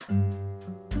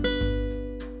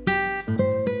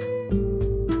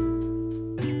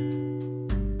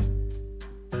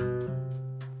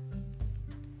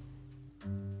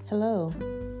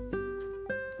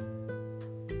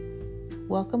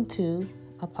welcome to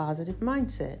A Positive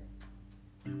Mindset.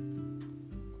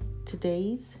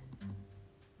 Today's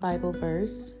Bible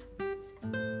verse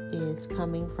is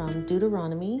coming from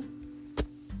Deuteronomy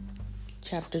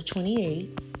chapter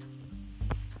 28,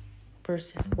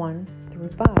 verses 1 through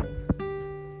 5.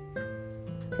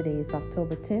 Today is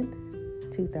October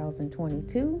 10th,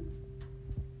 2022,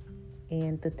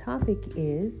 and the topic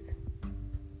is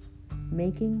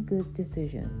making good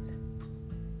decisions.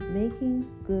 Making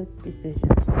good decisions.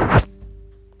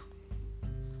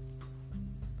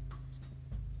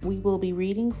 We will be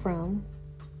reading from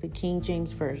the King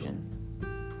James Version,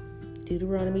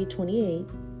 Deuteronomy 28,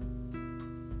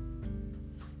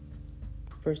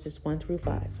 verses 1 through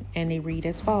 5. And they read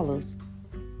as follows.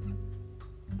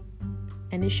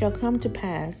 And it shall come to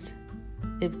pass,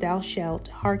 if thou shalt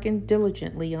hearken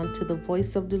diligently unto the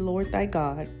voice of the Lord thy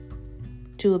God,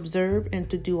 to observe and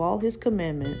to do all his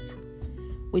commandments,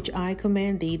 which I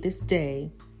command thee this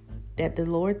day, that the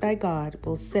Lord thy God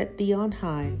will set thee on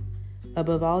high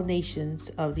above all nations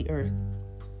of the earth.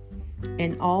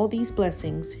 And all these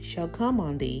blessings shall come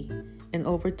on thee and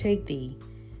overtake thee,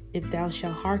 if thou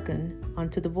shalt hearken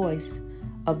unto the voice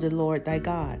of the Lord thy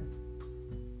God.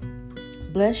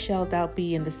 Blessed shalt thou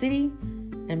be in the city,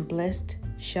 and blessed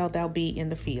shalt thou be in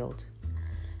the field.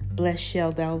 Blessed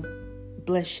shall be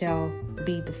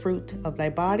the fruit of thy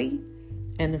body,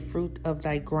 and the fruit of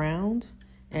thy ground,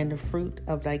 and the fruit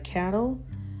of thy cattle,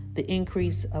 the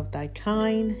increase of thy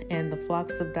kind, and the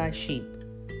flocks of thy sheep.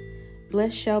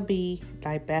 Blessed shall be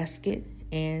thy basket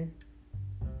and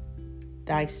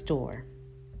thy store.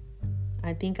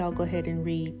 I think I'll go ahead and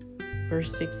read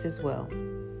verse 6 as well.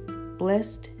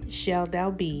 Blessed shalt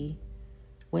thou be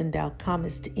when thou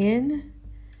comest in,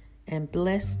 and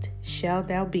blessed shalt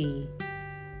thou be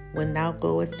when thou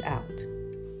goest out.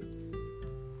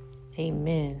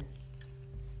 Amen.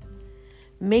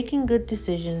 Making good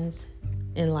decisions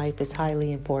in life is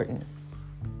highly important.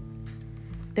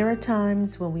 There are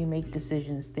times when we make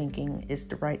decisions thinking it's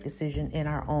the right decision in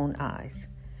our own eyes,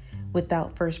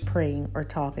 without first praying or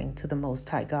talking to the Most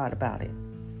High God about it.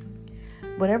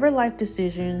 Whatever life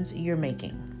decisions you're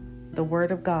making, the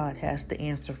Word of God has the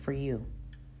answer for you.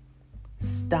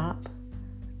 Stop,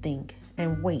 think,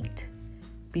 and wait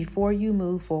before you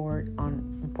move forward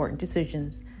on important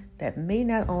decisions that may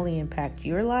not only impact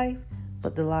your life,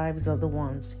 but the lives of the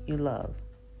ones you love.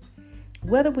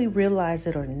 Whether we realize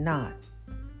it or not,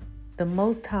 the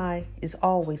Most High is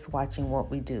always watching what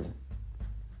we do.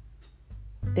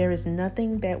 There is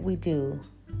nothing that we do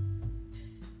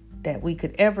that we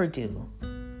could ever do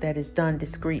that is done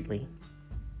discreetly,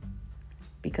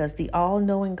 because the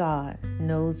all-knowing God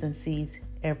knows and sees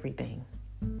everything.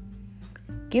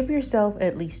 Give yourself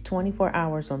at least 24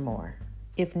 hours or more,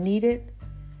 if needed,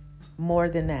 more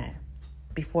than that,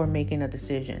 before making a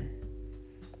decision.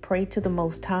 Pray to the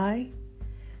Most High,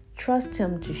 trust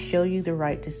Him to show you the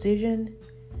right decision,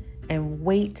 and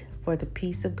wait for the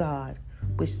peace of God,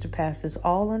 which surpasses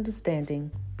all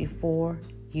understanding, before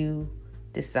you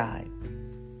decide.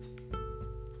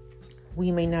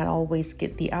 We may not always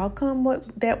get the outcome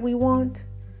that we want,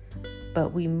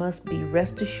 but we must be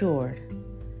rest assured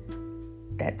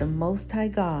that the Most High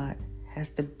God has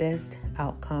the best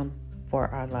outcome for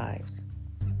our lives.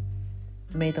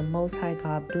 May the Most High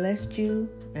God bless you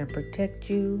and protect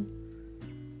you.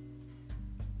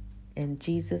 In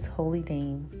Jesus' holy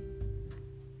name,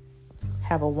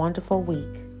 have a wonderful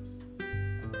week.